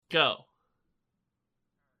Go.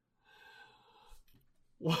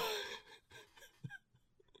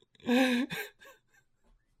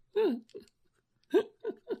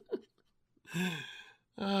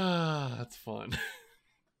 That's fun.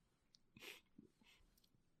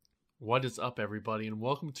 What is up, everybody, and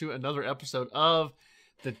welcome to another episode of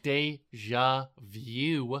the Deja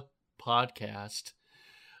Vu podcast.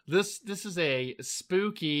 This is a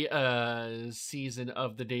spooky season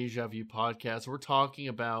of the Deja Vu podcast. We're talking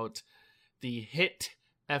about the hit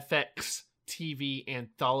FX TV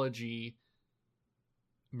anthology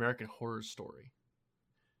American Horror Story.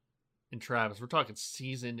 And Travis, we're talking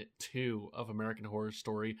season 2 of American Horror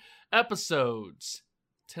Story, episodes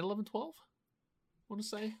 10, 11, 12? I want to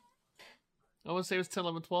say it was 10,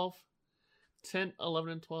 11, 12. 10,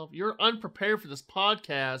 11, and 12. You're unprepared for this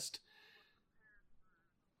podcast.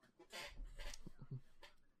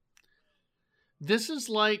 This is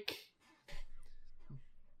like...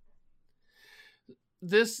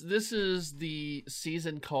 This is the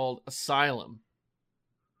season called Asylum.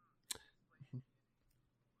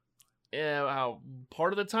 Yeah,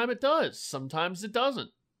 part of the time it does. Sometimes it doesn't.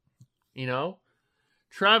 You know?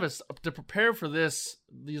 Travis, to prepare for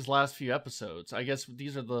these last few episodes, I guess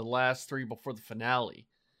these are the last 3 before the finale,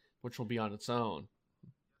 which will be on its own.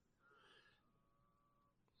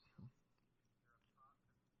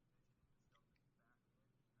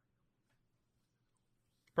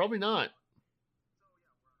 Probably not.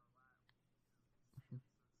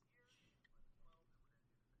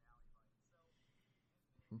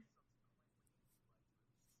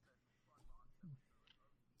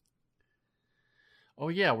 Oh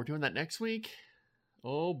yeah, we're doing that next week?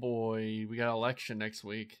 Oh boy, we got election next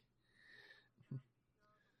week.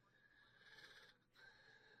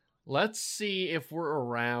 Let's see if we're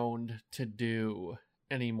around to do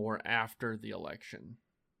any more after the election.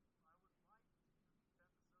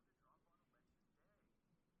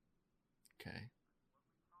 Okay.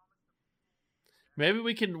 Maybe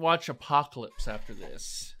we can watch Apocalypse after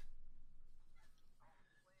this.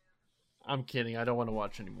 I'm kidding. I don't want to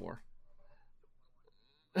watch anymore.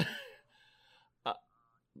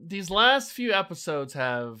 These last few episodes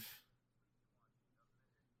have...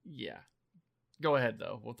 Yeah. Go ahead,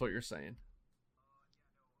 though, with what you're saying.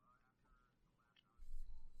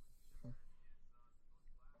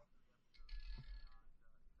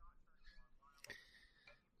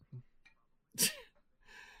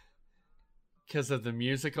 Because of the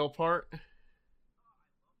musical part?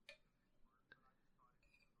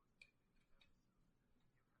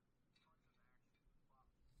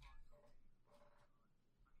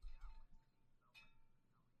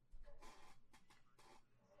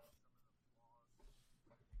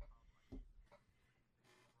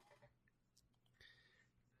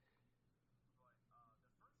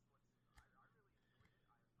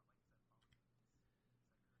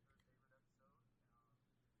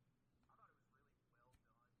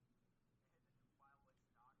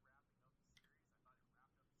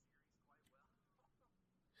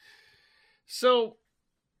 So...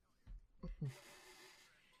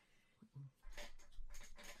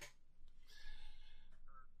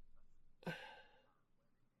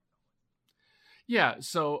 Yeah,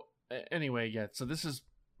 so anyway, yeah, so this is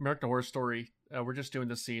American Horror Story. We're just doing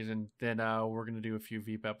this season. Then we're going to do a few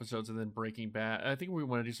Veep episodes and then Breaking Bad. I think we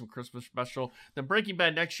want to do some Christmas special. Then Breaking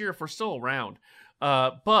Bad next year if we're still around.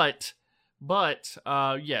 But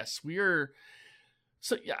yes, we are...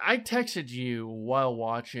 So yeah, I texted you while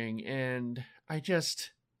watching, and I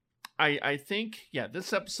think, yeah,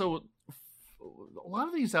 this episode... A lot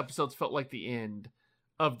of these episodes felt like the end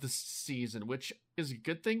of the season, which is a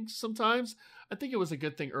good thing sometimes. I think it was a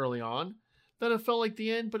good thing early on that it felt like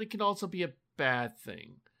the end, but it can also be a bad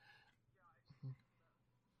thing.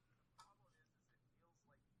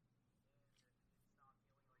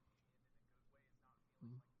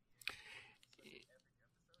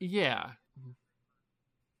 Yeah.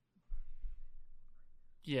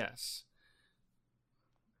 Yes.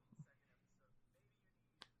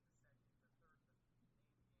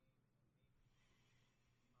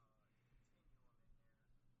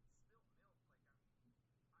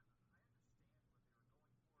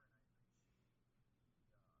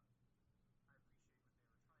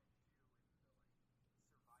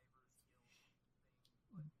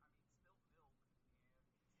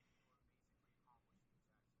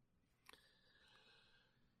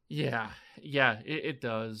 Yeah. Yeah, it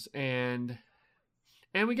does. And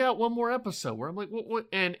we got one more episode where I'm like, what?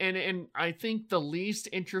 And I think the least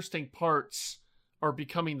interesting parts are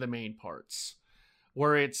becoming the main parts,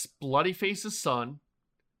 where it's Bloody Face's son,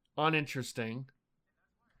 uninteresting.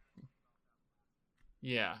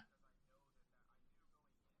 Yeah,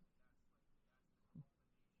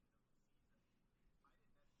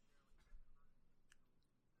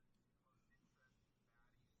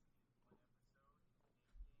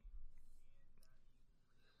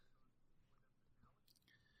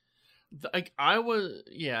 Like I was,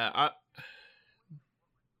 yeah,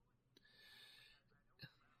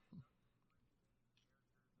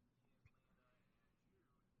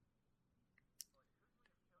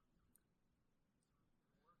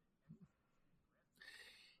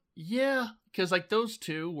 yeah, because like those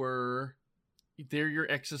two were, they're your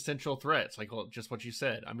existential threats, like well, just what you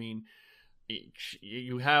said. I mean,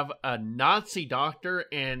 you have a Nazi doctor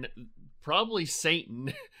and probably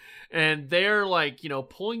Satan, and they're like,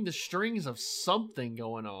 pulling the strings of something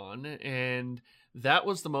going on. And that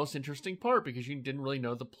was the most interesting part because you didn't really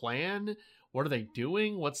know the plan. What are they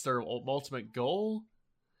doing? What's their ultimate goal?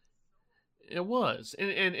 It was. And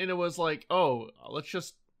it was like, oh, let's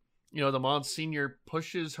just, the Monsignor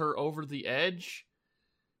pushes her over the edge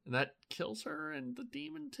and that kills her and the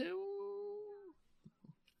demon too.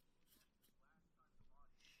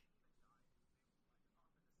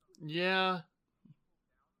 Yeah,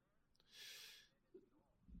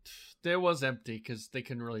 there was empty because they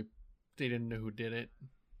couldn't really, they didn't know who did it.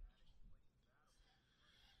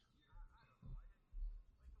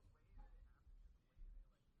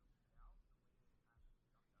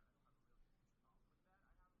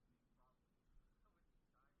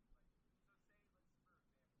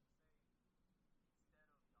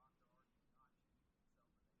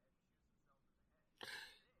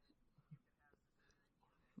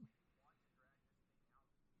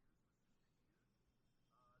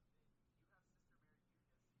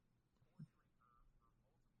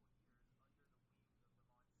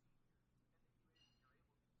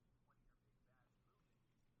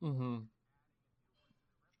 Mm-hmm.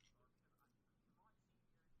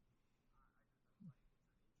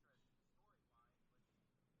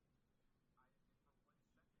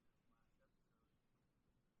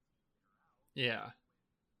 Yeah.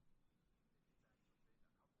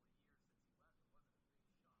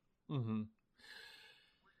 Mm-hmm.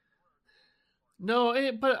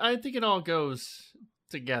 No, but I think it all goes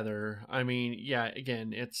together. I mean, yeah.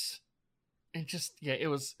 Again, it just yeah. It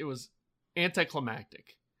was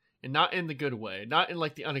anticlimactic, and not in the good way, not in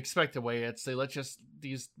like the unexpected way. It's they let just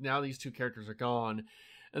these two characters are gone,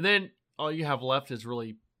 and then all you have left is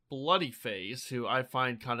really Bloody Face, who I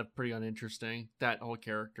find kind of pretty uninteresting. That whole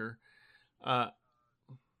character. Uh,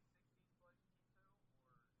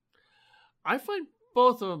 I find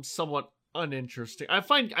both of them somewhat uninteresting. I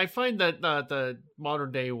find that the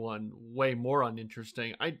modern day one way more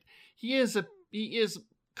uninteresting. He is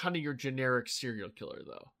kind of your generic serial killer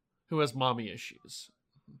though, who has mommy issues.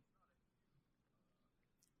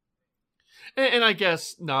 And I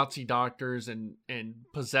guess Nazi doctors and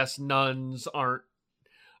possessed nuns aren't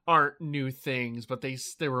new things, but they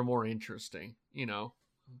were more interesting, you know.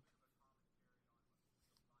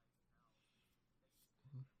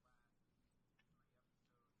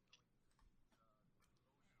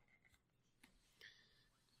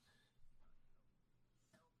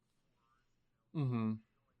 Mm-hmm.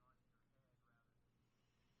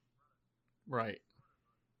 Right.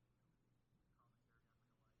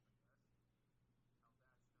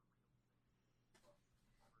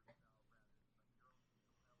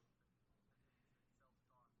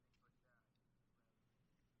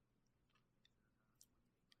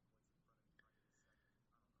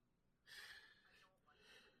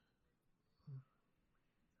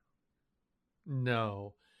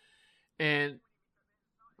 No. And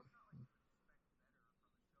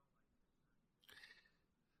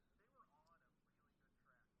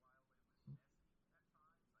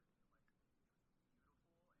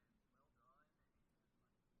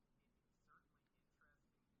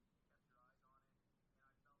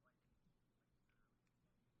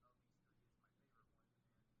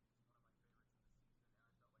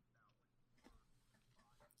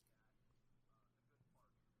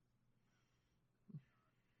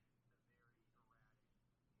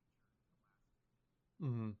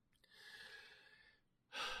mm,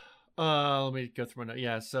 let me go through my note.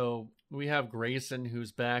 Yeah, so we have Grayson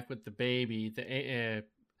who's back with the baby.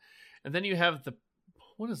 And then you have the,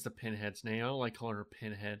 what is the pinhead's name? I don't like calling her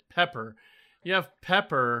Pinhead. Pepper. You have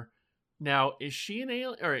Pepper. Now, is she an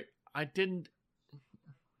alien? All right, I didn't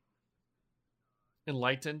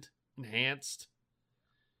enlightened, enhanced.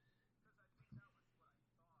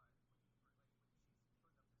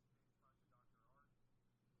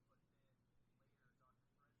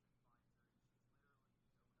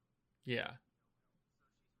 Yeah.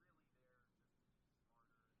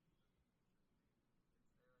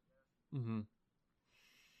 Hmm.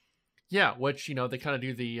 Yeah, which they kind of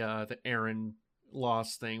do the Aaron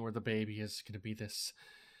Lost thing where the baby is going to be this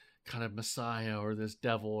kind of messiah or this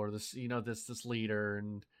devil or this this leader,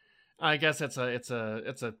 and I guess it's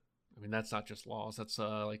a I mean, that's not just Laws. That's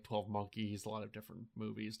like 12 Monkeys. A lot of different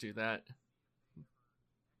movies do that.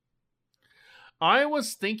 I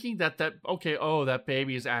was thinking that okay, oh, that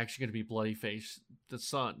baby is actually going to be Bloodyface, the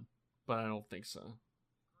son, but I don't think so.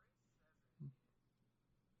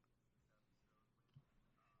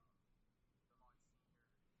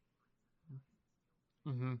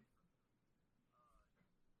 Mm-hmm.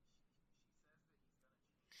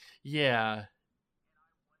 Yeah.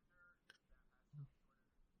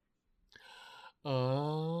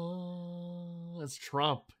 Oh, it's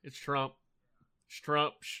Trump. It's Trump. It's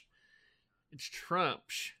Trump. It's Trump.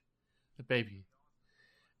 The baby.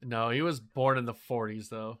 No, he was born in the 40s,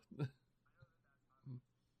 though.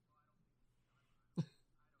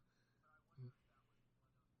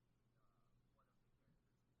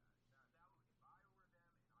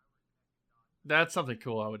 That's something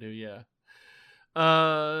cool I would do, yeah.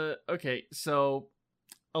 Okay, so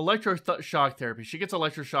electroshock therapy. She gets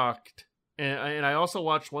electroshocked, and I also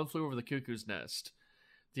watched One Flew Over the Cuckoo's Nest.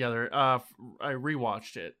 The other, I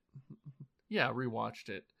rewatched it. Yeah, rewatched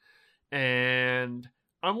it, and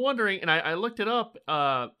I'm wondering, and I looked it up.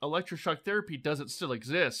 Electroshock therapy, does it still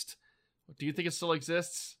exist? Do you think it still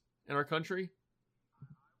exists in our country?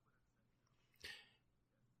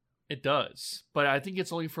 It does, but I think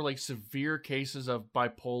it's only for like severe cases of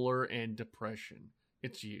bipolar and depression.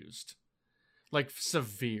 It's used like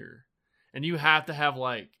severe, and you have to have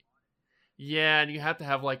like yeah, and you have to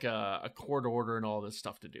have like a court order and all this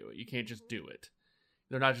stuff to do it. You can't just do it.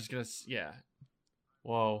 They're not just gonna yeah.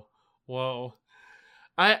 Whoa, whoa.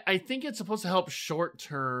 I think it's supposed to help short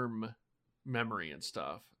term memory and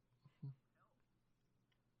stuff.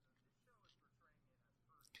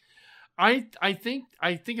 I think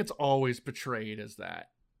it's always portrayed as that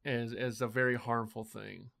as a very harmful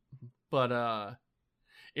thing, but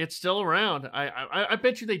it's still around. I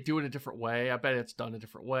bet you they do it a different way. I bet it's done a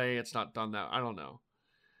different way. It's not done that. I don't know.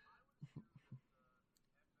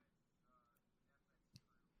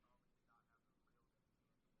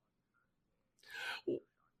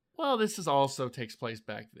 Well, this is also takes place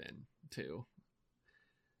back then too.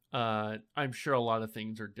 I'm sure a lot of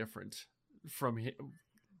things are different from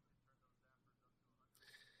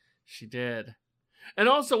she did. And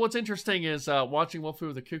also, what's interesting is watching Wolf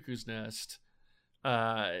of the Cuckoo's Nest.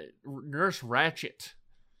 Nurse Ratchet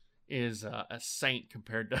is a saint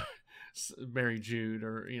compared to Mary Jude,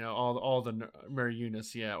 or all the Mary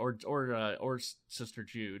Eunice, yeah, or Sister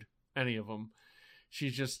Jude, any of them.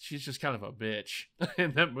 She's just kind of a bitch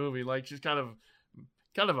in that movie. Like she's kind of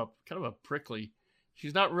a prickly.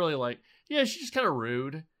 She's not really like yeah. She's just kind of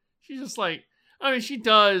rude. She's just like I mean she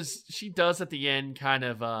does at the end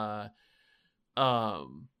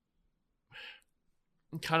um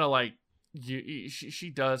kind of like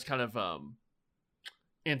she does kind of not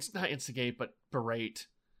instigate but berate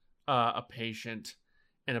a patient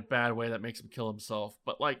in a bad way that makes him kill himself,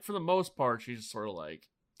 but like for the most part she's just sort of like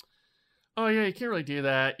oh yeah, you can't really do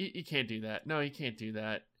that, you can't do that, no, you can't do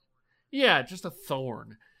that, yeah, just a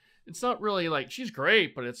thorn. It's not really like she's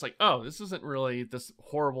great, but it's like oh, this isn't really this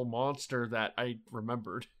horrible monster that I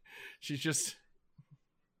remembered. She's just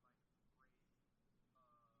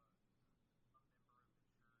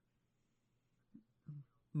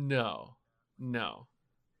no, no.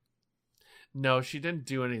 No, she didn't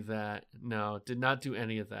do any of that. No, did not do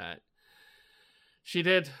any of that. She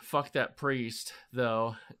did fuck that priest,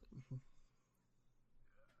 though.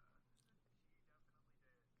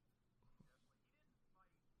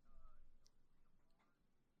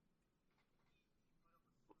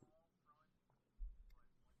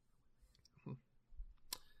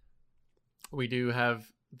 We do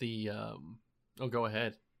have the oh, go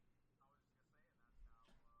ahead.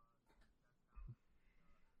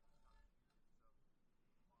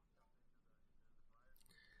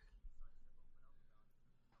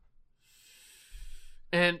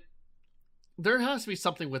 And there has to be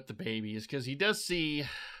something with the babies because he does see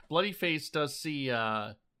Bloody Face does see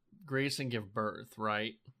Grayson give birth,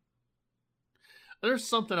 right? There's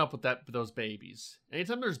something up with those babies.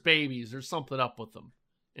 Anytime there's babies, there's something up with them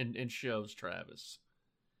in shows, Travis.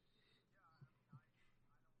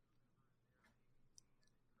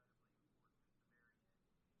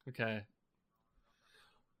 Okay.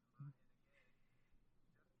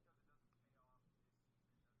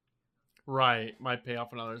 Right. Might pay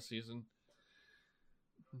off another season.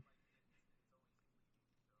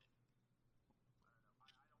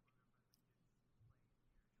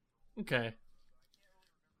 Okay.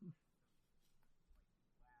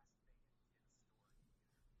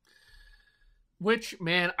 Which,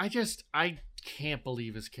 man, I can't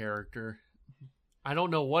believe his character. I don't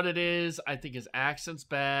know what it is. I think his accent's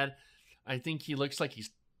bad. I think he looks like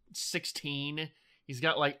he's 16. He's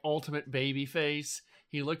got like ultimate baby face.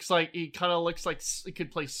 He kind of looks like he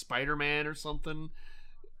could play Spider-Man or something.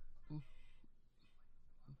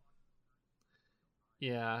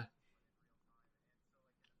 Yeah.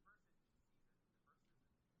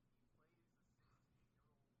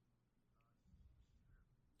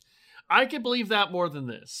 I could believe that more than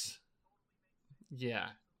this. Yeah.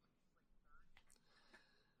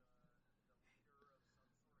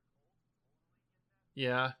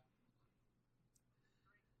 Yeah.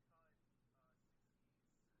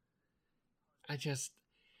 I just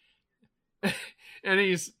and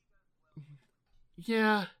he's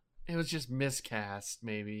yeah, it was just miscast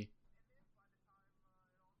maybe.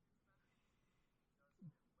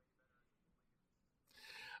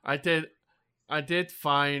 I did I did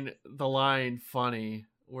find the line funny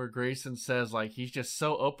where Grayson says like he's just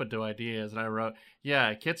so open to ideas, and I wrote,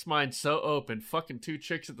 "Yeah, Kit's mind's so open, fucking two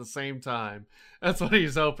chicks at the same time. That's what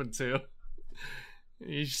he's open to.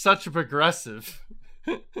 He's such a progressive.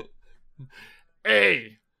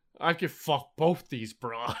 Hey, I could fuck both these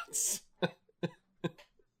broads."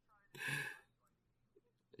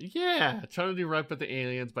 Yeah, trying to do right by the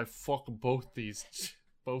aliens by fucking both these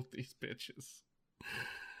bitches.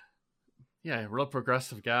 Yeah, real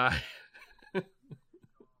progressive guy,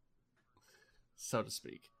 so to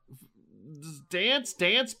speak. Dance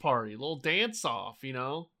party, little dance off, you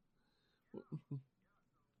know.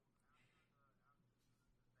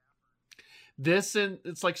 This and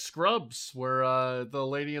it's like Scrubs, where the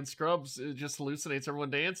lady in Scrubs just hallucinates everyone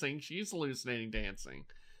dancing. She's hallucinating dancing.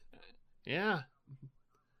 Yeah,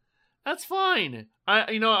 that's fine.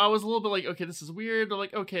 I was a little bit like, okay, this is weird. But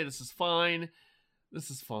like, okay, this is fine. This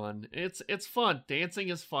is fun. It's fun. Dancing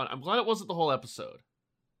is fun. I'm glad it wasn't the whole episode.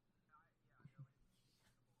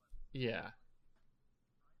 Yeah.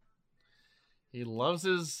 He loves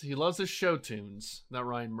his show tunes. Not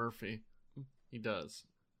Ryan Murphy. He does.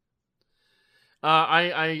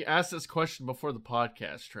 I asked this question before the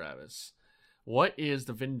podcast, Travis. What is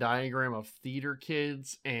the Venn diagram of theater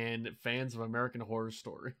kids and fans of American Horror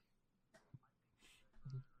Story?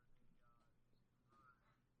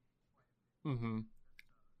 Mm-hmm.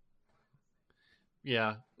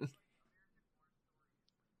 Yeah,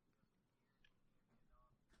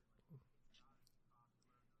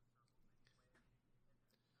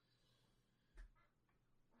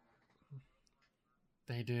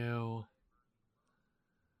 they do.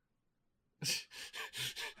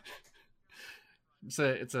 It's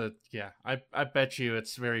a yeah. I bet you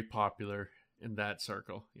it's very popular in that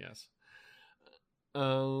circle. Yes.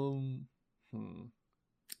 Um. Hmm.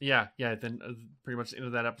 Yeah, yeah. Then pretty much the end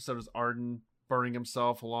of that episode is Arden burning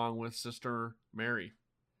himself along with Sister Mary.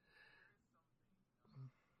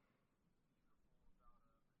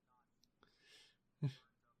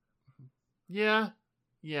 Yeah,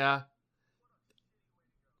 yeah.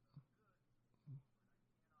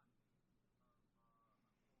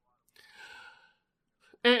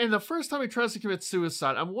 And the first time he tries to commit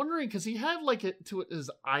suicide, I'm wondering because he had like it to his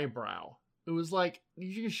eyebrow. It was like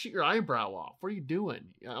you just shoot your eyebrow off. What are you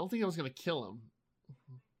doing? I don't think I was gonna kill him.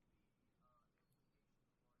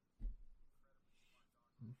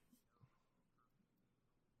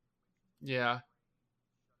 Yeah,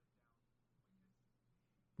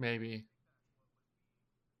 maybe.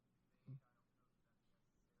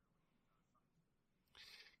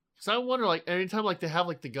 Because I wonder, like, anytime like they have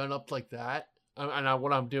like the gun up like that, and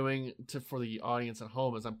what I'm doing to for the audience at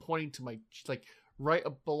home is I'm pointing to my like right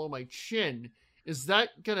up below my chin. Is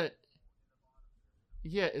that gonna?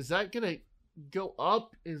 Yeah, is that gonna go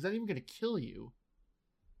up? Is that even gonna kill you?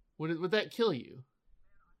 Would that kill you?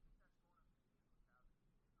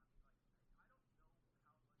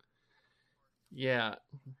 Yeah.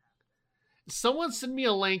 Someone send me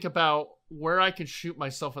a link about where I can shoot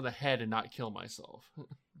myself in the head and not kill myself.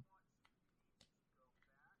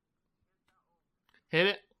 Hit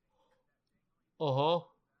it. Uh huh.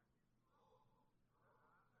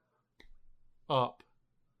 Up.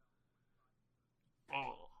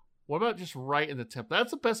 Oh. What about just right in the temple?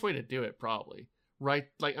 That's the best way to do it, probably. Right,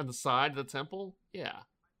 like on the side of the temple. Yeah.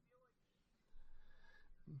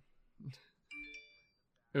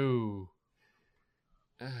 Ooh.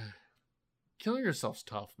 Killing yourself's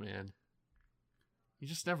tough, man. You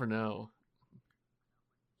just never know.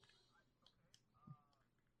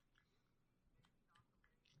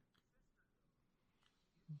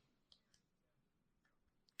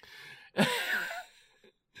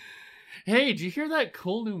 Hey, did you hear that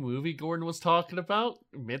cool new movie Gordon was talking about?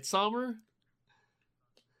 Midsummer?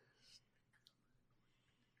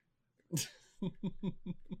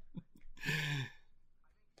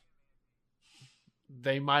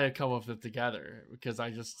 they might have come up with it together because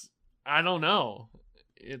I don't know.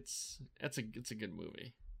 It's a good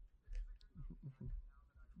movie.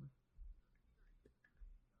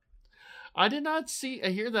 I did not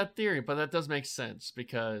hear that theory, but that does make sense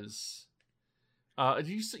because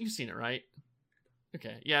you've seen it, right?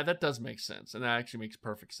 Okay, yeah, that does make sense, and that actually makes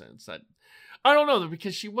perfect sense. That I don't know though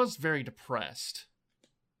because she was very depressed,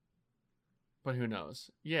 but who knows?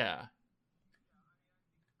 Yeah,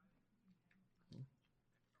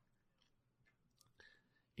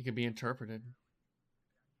 it could be interpreted.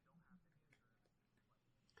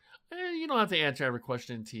 You don't have to answer every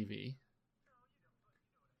question in TV.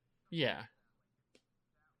 Yeah,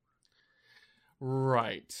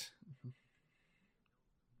 right,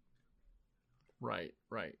 right.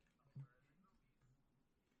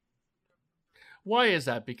 Why is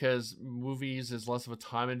that? Because movies is less of a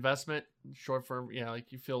time investment, short form. Yeah,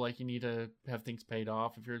 like you feel like you need to have things paid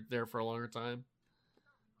off if you're there for a longer time.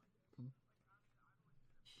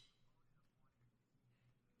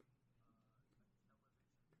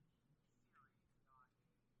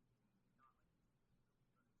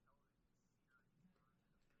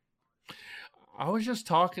 I was just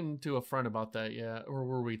talking to a friend about that, yeah. Or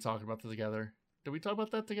were we talking about that together? Did we talk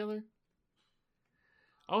about that together?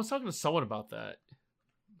 I was talking to someone about that.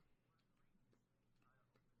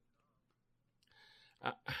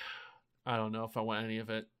 I, I don't know if I want any of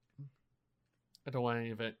it. I don't want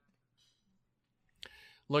any of it.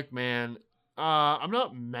 Look, man, I'm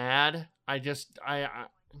not mad. I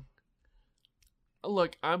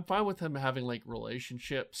look. I'm fine with him having like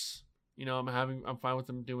relationships. You know, I'm fine with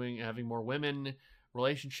him having more women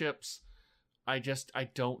relationships. I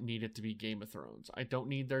don't need it to be Game of Thrones. I don't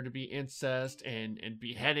need there to be incest and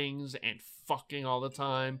beheadings and fucking all the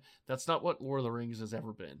time. That's not what Lord of the Rings has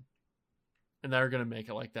ever been. And they're gonna make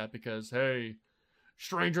it like that because hey,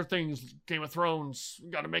 Stranger Things, Game of Thrones,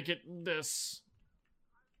 gotta make it this.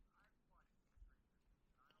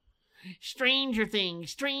 Stranger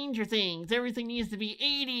Things, everything needs to be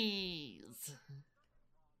 80s.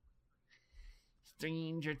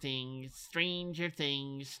 Stranger Things.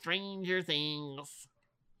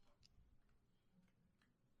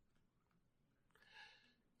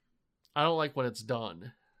 I don't like what it's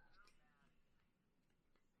done.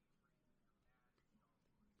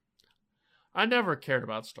 I never cared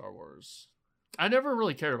about Star Wars. I never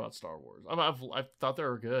really cared about Star Wars. I've thought they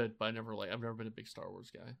were good, but I've never been a big Star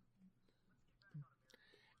Wars guy.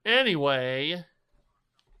 Anyway,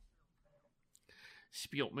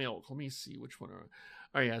 spilt milk. Let me see which one.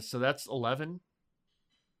 Oh yeah, so that's 11.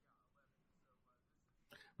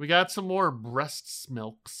 We got some more breast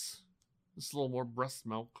milks. Just a little more breast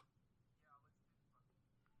milk.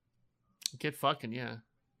 Get fucking, yeah.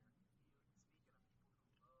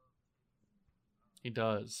 He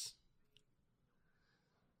does.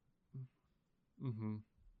 Mm-hmm.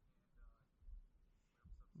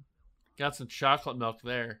 Got some chocolate milk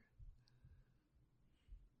there.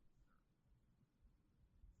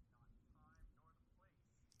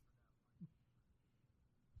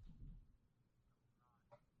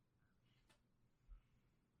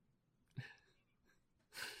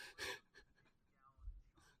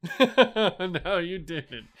 No, you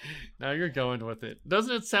didn't. Now you're going with it.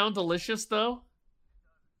 Doesn't it sound delicious though?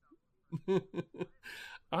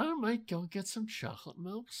 I might go get some chocolate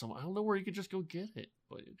milk. So I don't know where you could just go get it,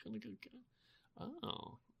 but you're gonna go get it.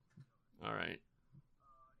 Oh, all right.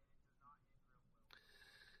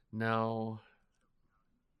 No.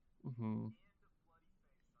 Mm-hmm.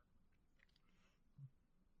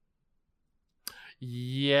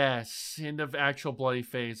 Yes, end of actual bloody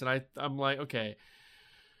phase, and I'm like, okay,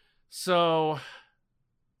 so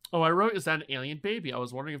oh, I wrote, is that an alien baby? I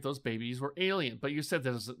was wondering if those babies were alien, but you said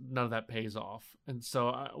there's none of that pays off, and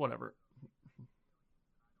so whatever.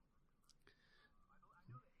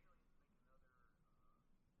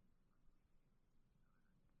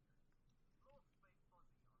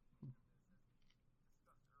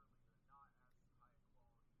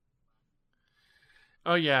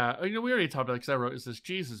 Oh yeah, you know we already talked about it because I wrote, is this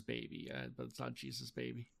Jesus baby? But it's not Jesus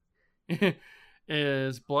baby.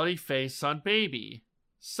 Is bloody face son baby?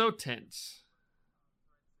 So tense.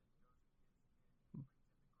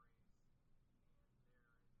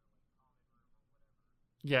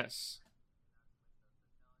 Yes,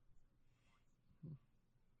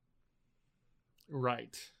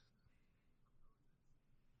 right.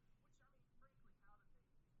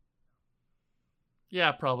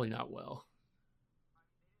 Yeah, probably not well.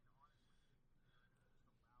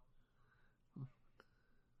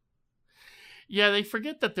 Yeah, they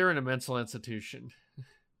forget that they're in a mental institution.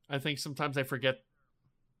 I think sometimes they forget.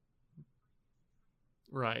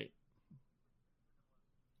 Right.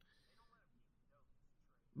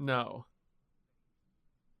 No.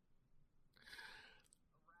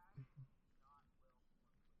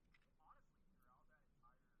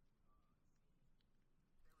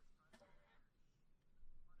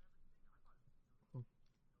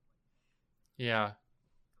 Yeah.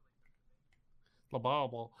 La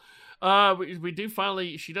ball. We do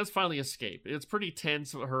finally. She does finally escape. It's pretty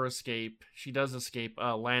tense. Her escape. She does escape.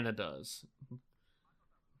 Lana does.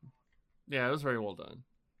 Yeah, it was very well done.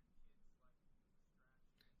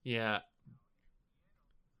 Yeah.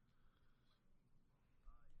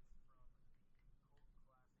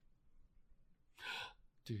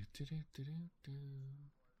 Do, do, do, do, do, do.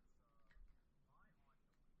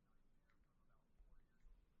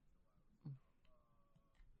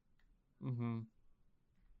 Mm-hmm.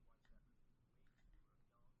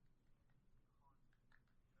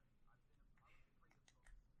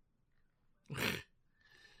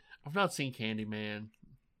 I've not seen Candyman.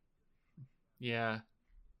 Yeah,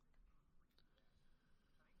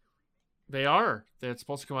 they are. They're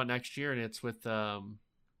supposed to come out next year, and it's with tip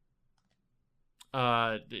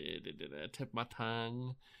my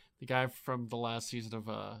tongue, the guy from the last season of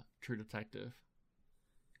True Detective.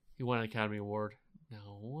 He won an Academy Award.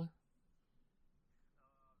 No.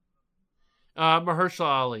 Mahershala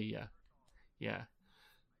Ali. Yeah, yeah.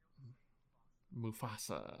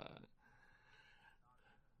 Mufasa.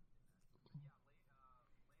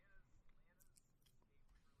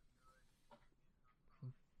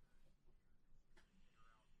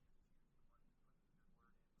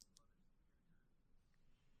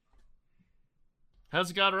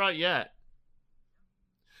 Hasn't got it right yet.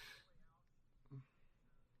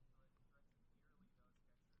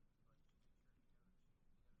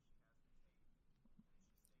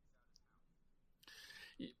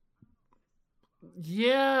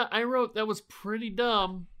 Yeah, I wrote that was pretty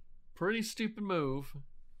dumb. Pretty stupid move.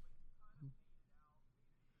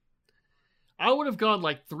 I would have gone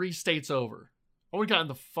like 3 states over. I would have gotten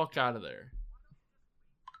the fuck out of there.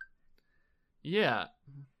 Yeah.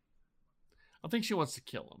 I think she wants to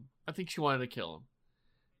kill him. I think she wanted to kill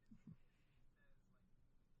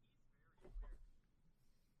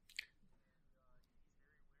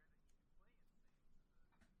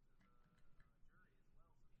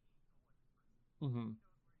him. Mm-hmm.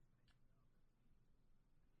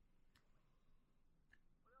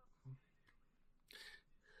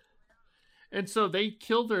 And so they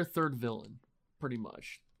killed their third villain, pretty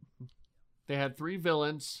much. They had 3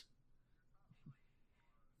 villains.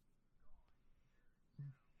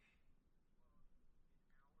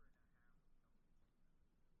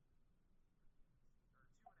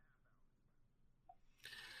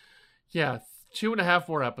 Yeah, 2.5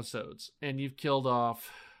 more episodes, and you've killed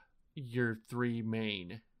off your 3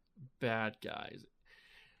 main bad guys.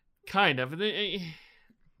 Kind of. And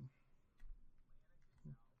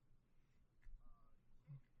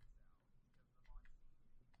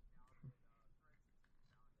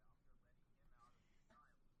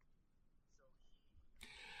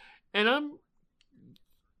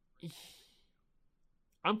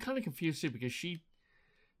I'm kind of confused too because she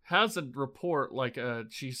has a report like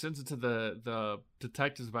she sends it to the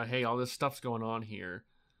detectives about, hey, all this stuff's going on here.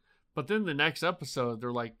 But then the next episode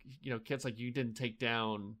they're like, kids, like, you didn't take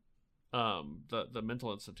down the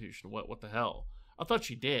mental institution. What the hell? I thought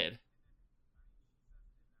she did.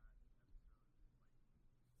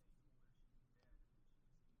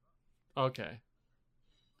 Okay.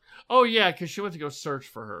 Oh yeah, because she went to go search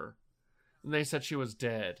for her, and they said she was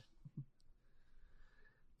dead.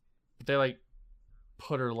 But they like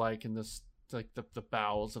put her like in this, like the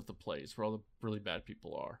bowels of the place where all the really bad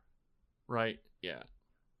people are. Right? Yeah.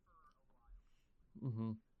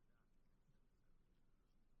 Mm-hmm.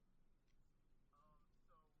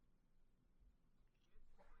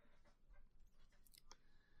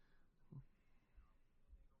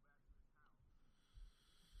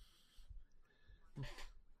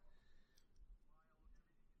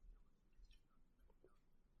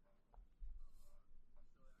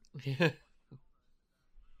 Yeah.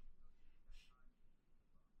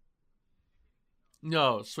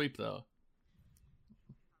 No, sweep though.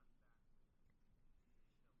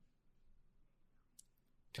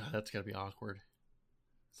 God, that's gotta be awkward.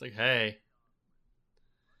 It's like, hey,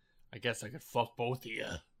 I guess I could fuck both of you.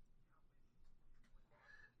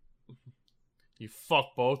 You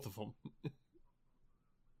fuck both of them.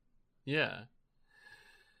 Yeah.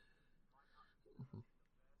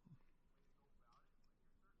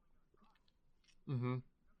 Mm-hmm.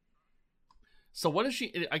 So what does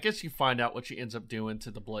she? I guess you find out what she ends up doing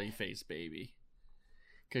to the bloody face baby,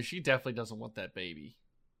 because she definitely doesn't want that baby,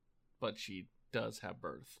 but she does have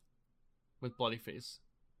birth with bloody face.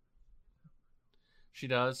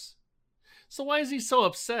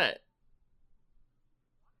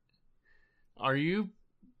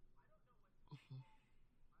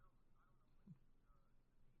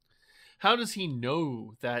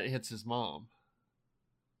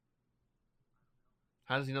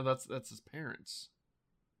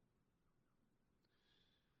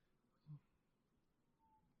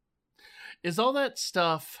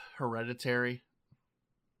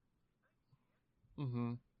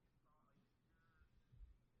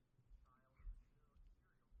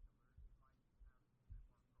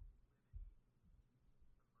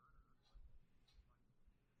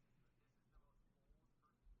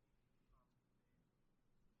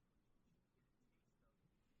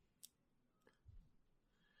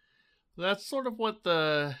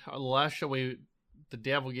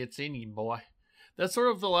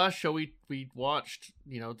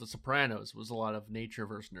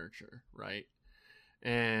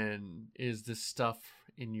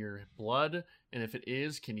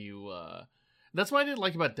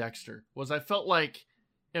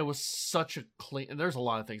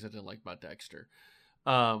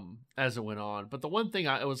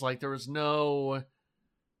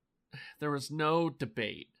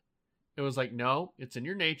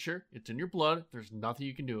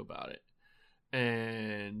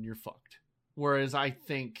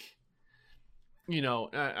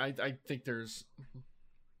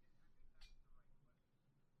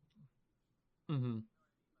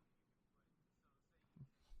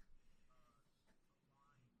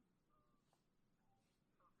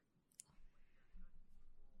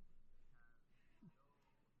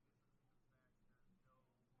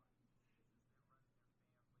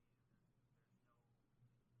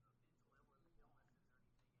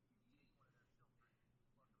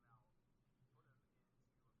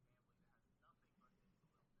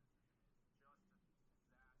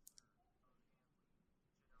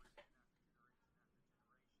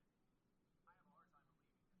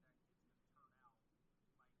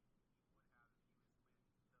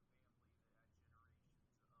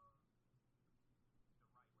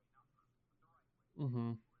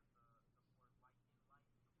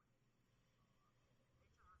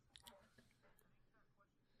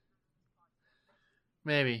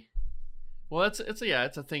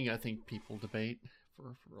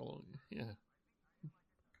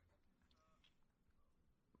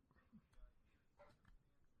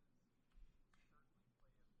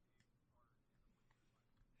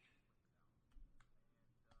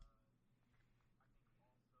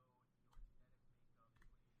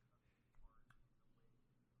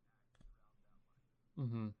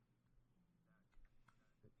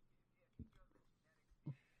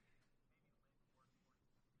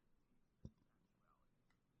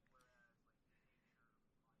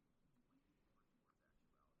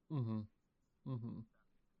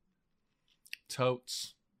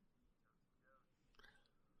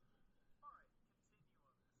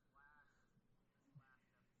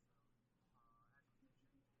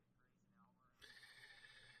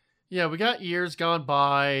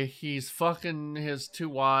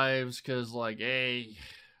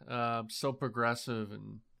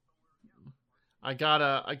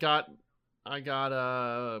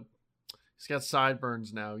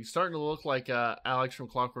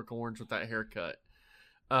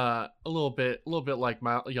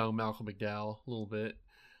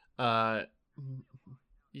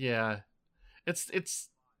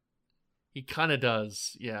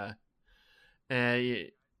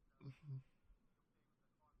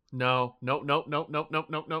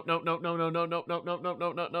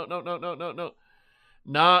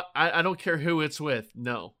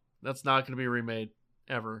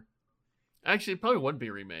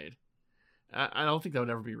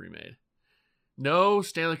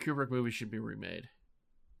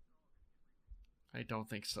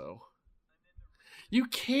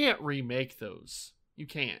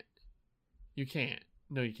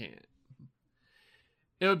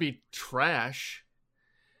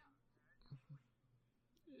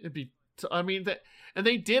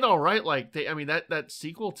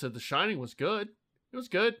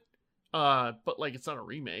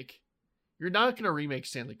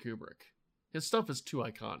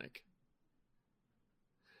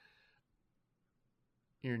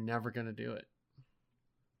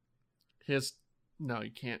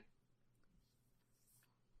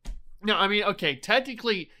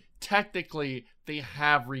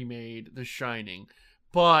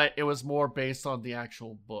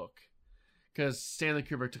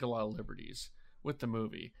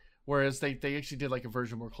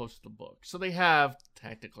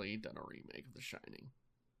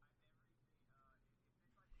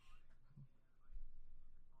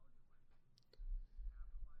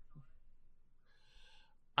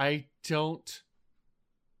 I don't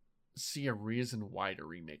see a reason why to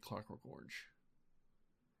remake Clockwork Orange.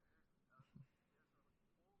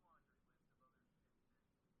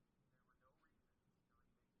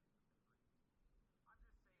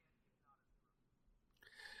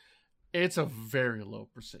 It's a very low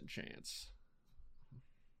percent chance.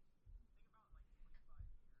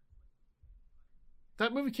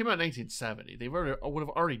 That movie came out in 1970. They would have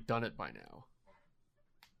already done it by now.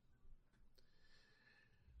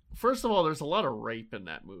 First of all, there's a lot of rape in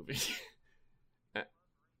that movie.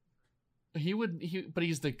 But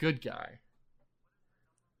he's the good guy.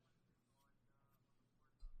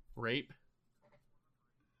 Rape.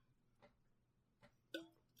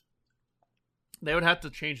 They would have to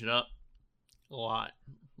change it up a lot.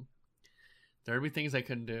 There'd be things they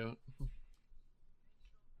couldn't do.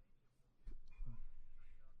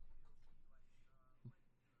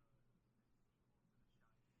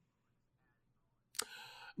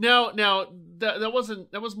 Now that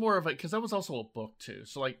was more of a because that was also a book too.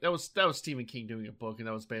 So like that was Stephen King doing a book, and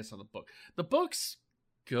that was based on the book. The book's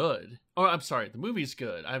good. Oh, I'm sorry, the movie's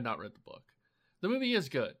good. I have not read the book. The movie is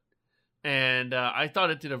good, and I thought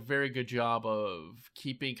it did a very good job of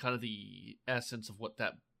keeping kind of the essence of what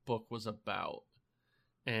that book was about,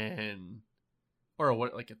 and or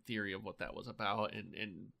what like a theory of what that was about, and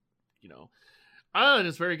you know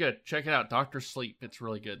it's very good. Check it out, Doctor Sleep. It's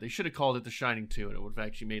really good. They should have called it The Shining 2, and it would have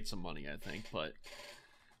actually made some money, I think. But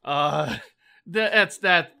that's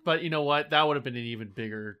that. But you know what? That would have been an even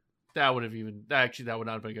bigger. That would not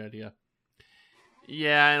have been a good idea.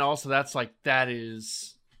 Yeah, and also that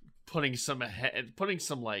is putting some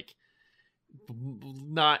like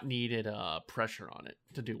not needed pressure on it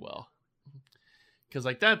to do well. Because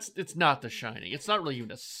like it's not The Shining. It's not really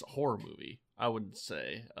even a horror movie, I wouldn't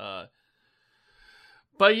say.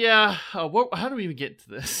 But yeah, how do we even get to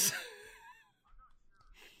this?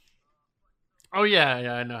 Oh yeah,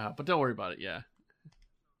 I know how, but don't worry about it. Yeah,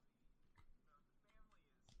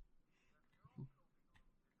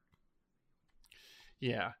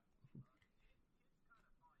 yeah.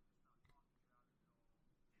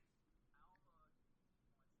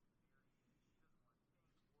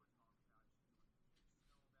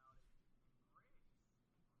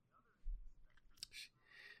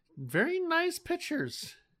 Very nice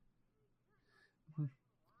pictures.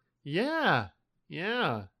 Yeah,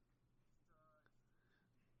 yeah.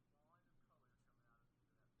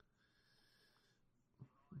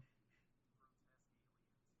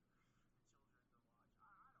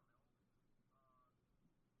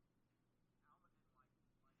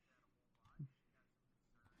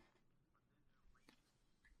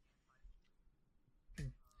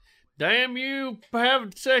 Damn you for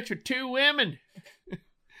having sex with two women.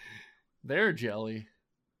 They're jelly.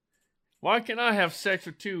 Why can't I have sex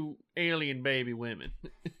with two alien baby women?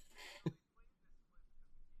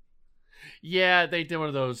 Yeah, they did one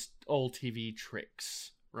of those old TV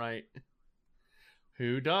tricks, right?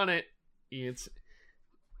 Who done it? It's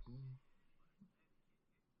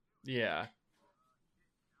yeah.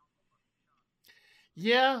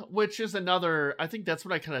 Yeah, which is another. I think that's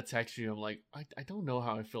what I kind of text you. I'm like, I don't know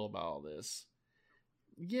how I feel about all this.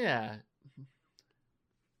 Yeah.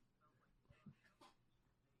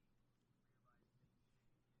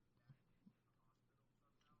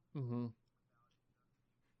 Mm-hmm.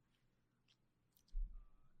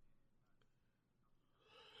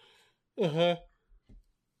 Uh huh.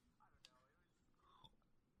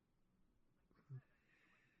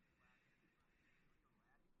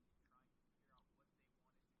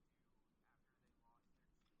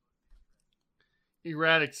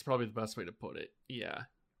 Erratic is probably the best way to put it. Yeah.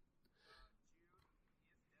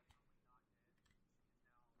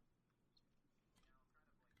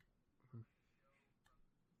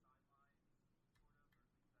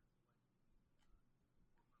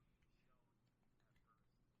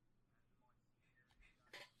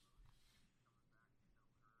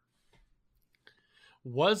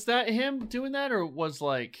 Was that him doing that, or what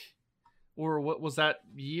was that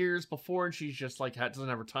years before, and she's just like doesn't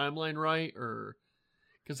have her timeline right, or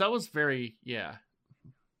because that was very yeah.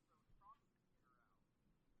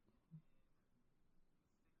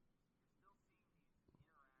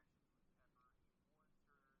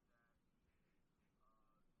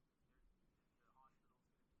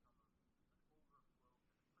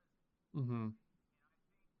 Mm-hmm.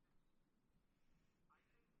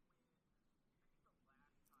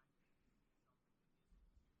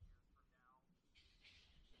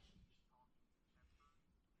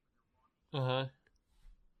 Uh huh.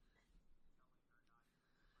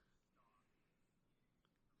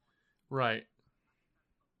 Right.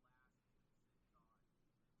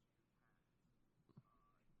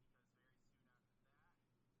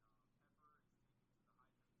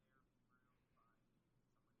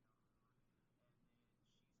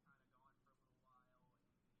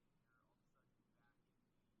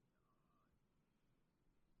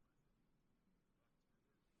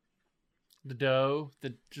 The dough,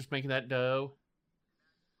 the just making that dough.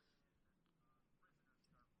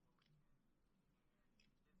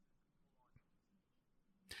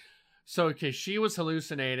 So okay, she was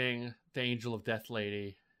hallucinating the Angel of Death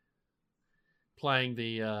lady, playing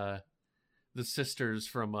the sisters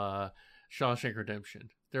from Shawshank Redemption.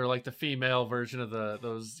 They're like the female version of the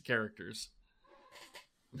those characters.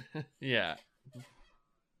 Yeah.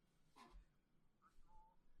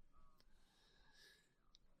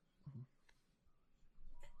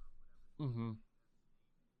 Mm-hmm.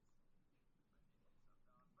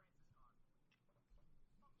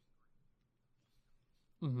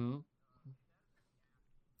 Mm-hmm.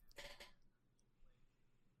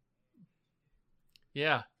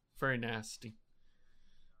 Yeah. Very nasty.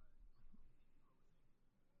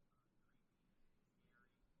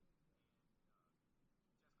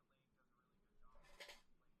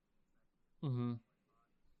 Mm-hmm.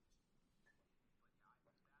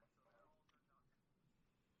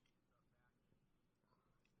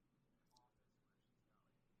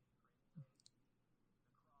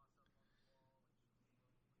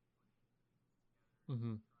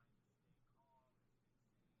 Mm-hmm.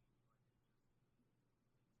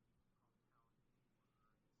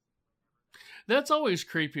 That's always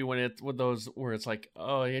creepy when it with those where it's like,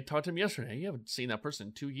 oh, I talked to him yesterday. You haven't seen that person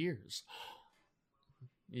in 2 years.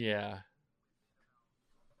 Yeah.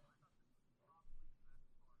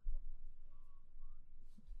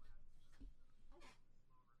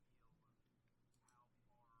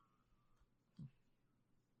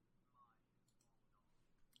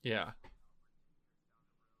 Yeah.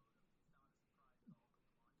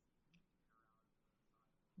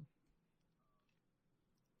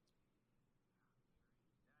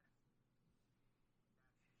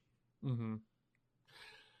 Mm-hmm.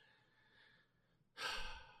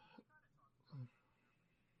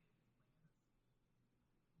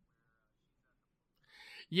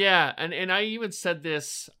 Yeah, and I even said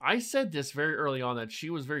this. I said this very early on that she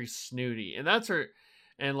was very snooty, and that's her.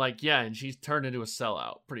 And like, yeah, and she's turned into a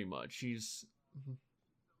sellout pretty much. She's.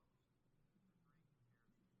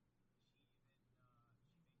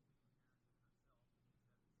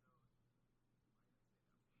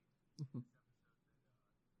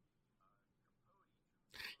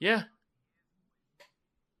 Yeah.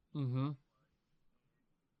 Mm-hmm.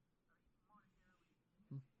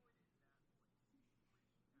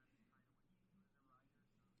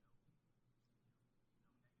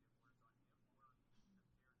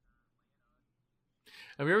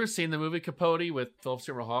 Have you ever seen the movie Capote with Philip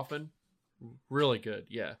Seymour Hoffman? Really good.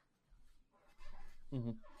 Yeah.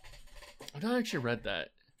 Mm-hmm. I've not actually read that.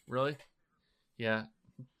 Really? Yeah.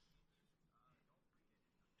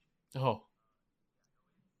 Oh.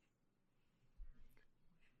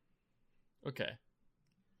 Okay.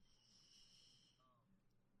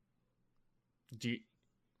 Do you,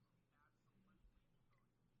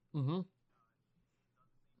 mm-hmm.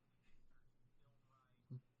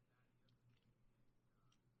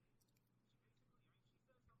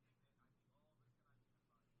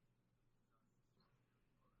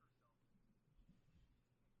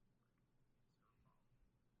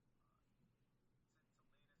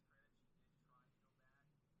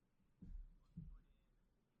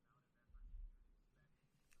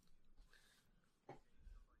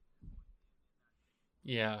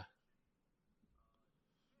 Yeah.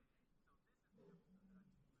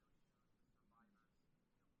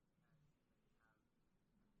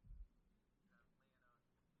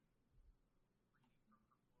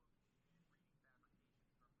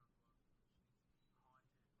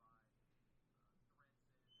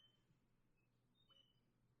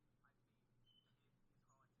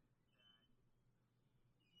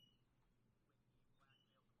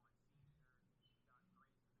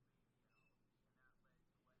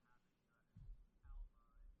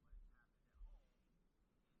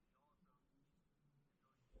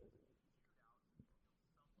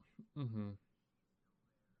 Mm-hmm.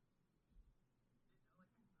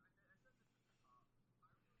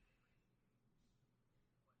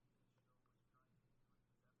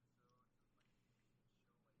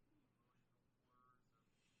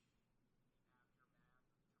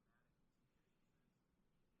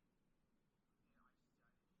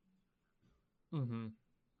 Mm-hmm.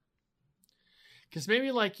 Because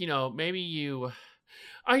maybe like maybe you.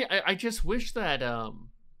 I just wish that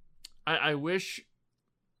I wish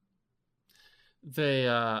they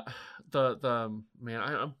the man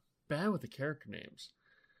I'm bad with the character names.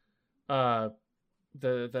 Uh,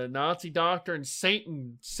 the Nazi doctor and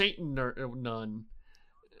Satan nun,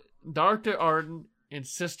 Doctor Arden and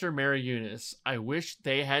Sister Mary Eunice. I wish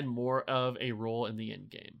they had more of a role in the end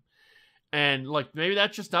game. And like maybe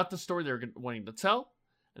that's just not the story they're wanting to tell,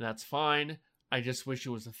 and that's fine. I just wish it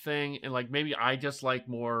was a thing, and like maybe I just like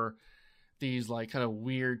more these like kind of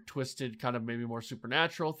weird, twisted, kind of maybe more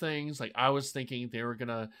supernatural things. Like I was thinking they were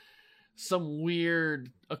gonna some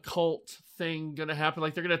weird occult thing gonna happen.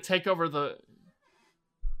 Like they're gonna take over the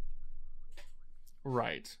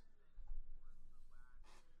right.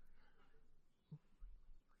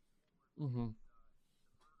 Mm-hmm.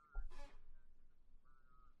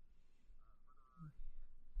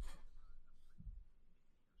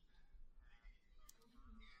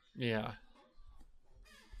 Yeah.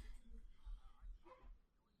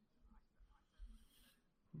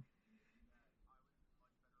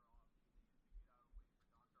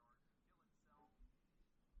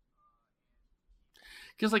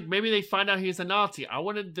 Because like maybe they find out he's a Nazi. I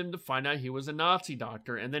wanted them to find out he was a Nazi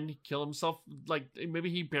doctor and then he kill himself. Like maybe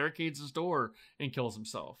he barricades his door and kills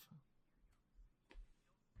himself.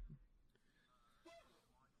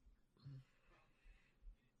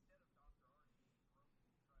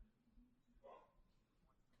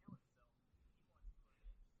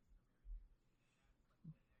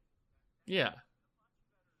 Yeah,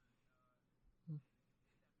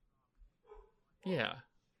 yeah.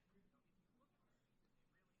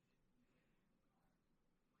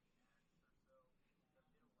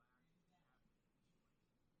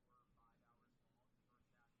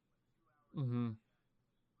 Mm-hmm.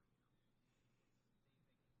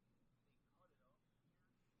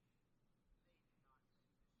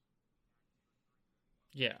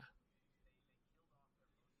 Yeah.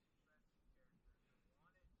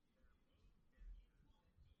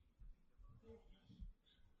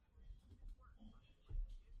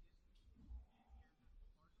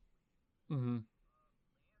 Mm-hmm.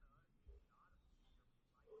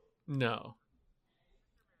 No.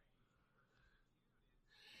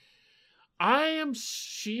 I am.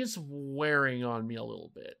 She's wearing on me a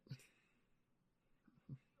little bit.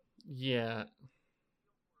 Yeah.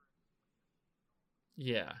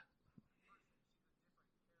 Yeah.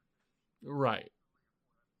 Right.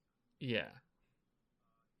 Yeah.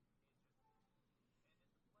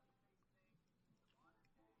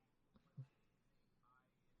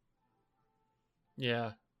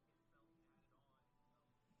 Yeah.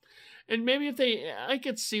 And maybe if they, I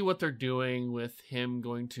could see what they're doing with him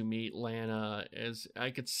going to meet Lana. As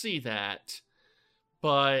I could see that,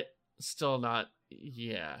 but still not.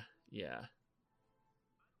 Yeah. Yeah.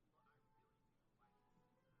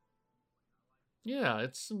 Yeah.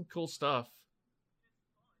 It's some cool stuff.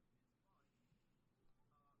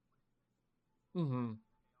 Mm-hmm.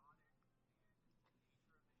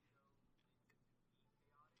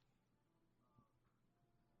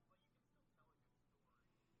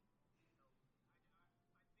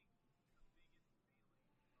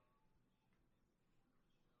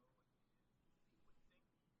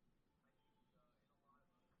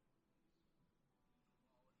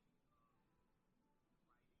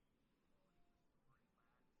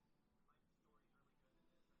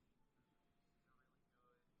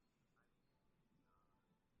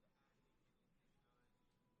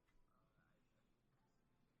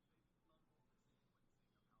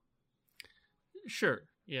 Sure.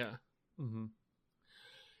 Yeah. Mm-hmm.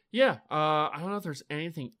 Yeah. I don't know if there's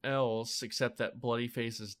anything else except that Bloody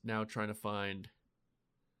Face is now trying to find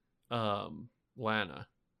Lana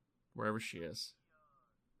wherever she is.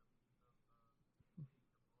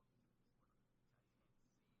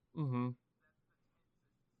 Mm-hmm.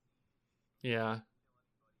 Yeah.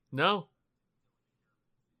 No.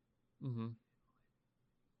 Mm-hmm.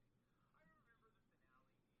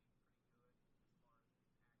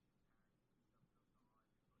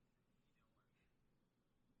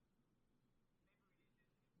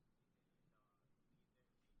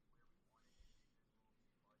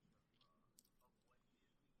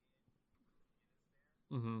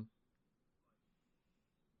 Mm-hmm.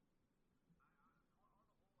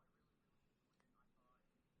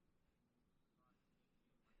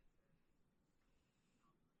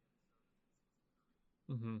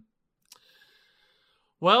 Mm-hmm.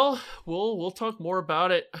 Well, we'll talk more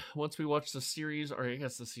about it once we watch the series, or I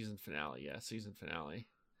guess the season finale. Yeah, season finale.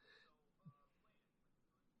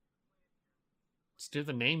 Let's do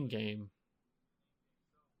the name game.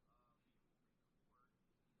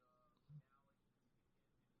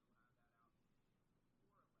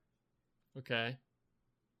 Okay.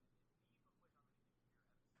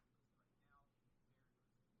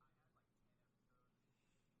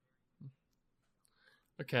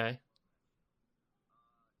 Okay.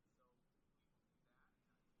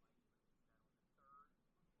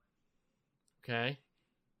 Okay.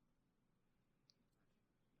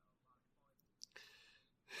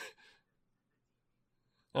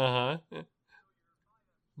 Uh-huh.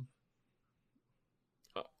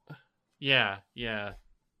 Uh, yeah, yeah.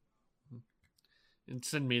 And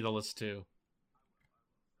send me the list too.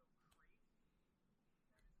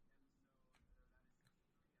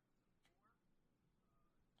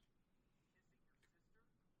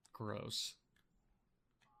 Gross.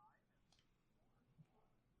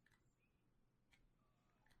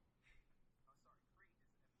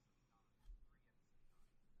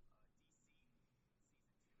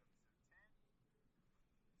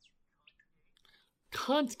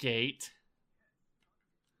 Cuntgate.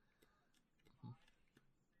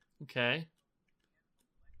 Okay.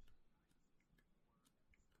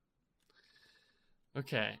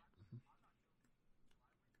 Okay.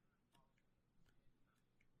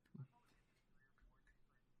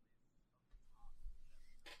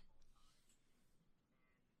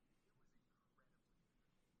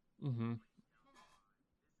 Mm-hmm.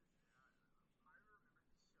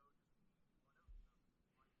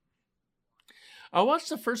 I watched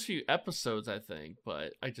the first few episodes, I think,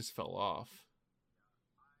 but I just fell off.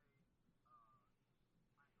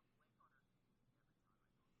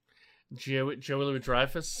 Joey Louis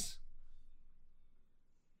Dreyfus.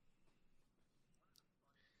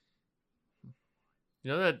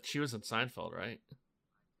 You know that she was in Seinfeld, right?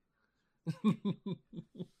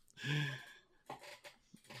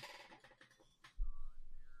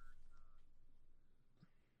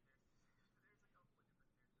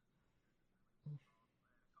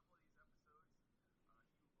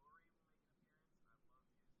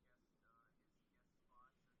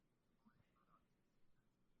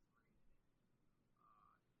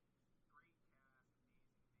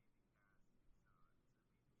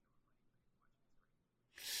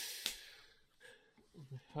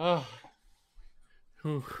 Oh.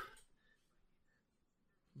 Whew.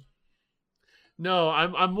 No,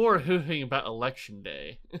 I'm more hoofing about election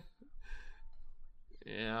day.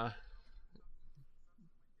 Yeah.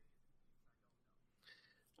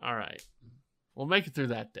 All right. We'll make it through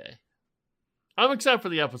that day. I'm excited for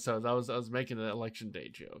the episodes. I was making an election day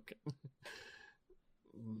joke.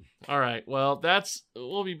 All right. Well,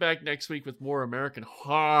 we'll be back next week with more American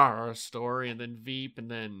Horror Story, and then Veep, and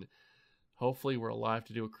then hopefully we're alive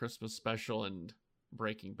to do a Christmas special and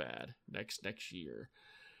Breaking Bad next year.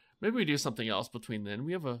 Maybe we do something else between then.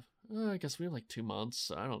 We have I guess we have like 2 months.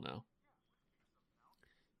 So I don't know.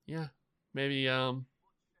 Yeah, maybe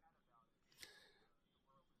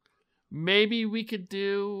maybe we could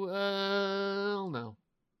do I don't know,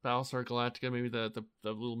 Battlestar Galactica. Maybe the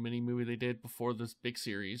little mini movie they did before this big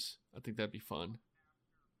series. I think that'd be fun.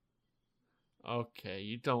 Okay,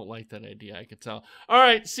 you don't like that idea, I could tell. All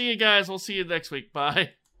right, see you guys. We'll see you next week.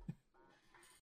 Bye.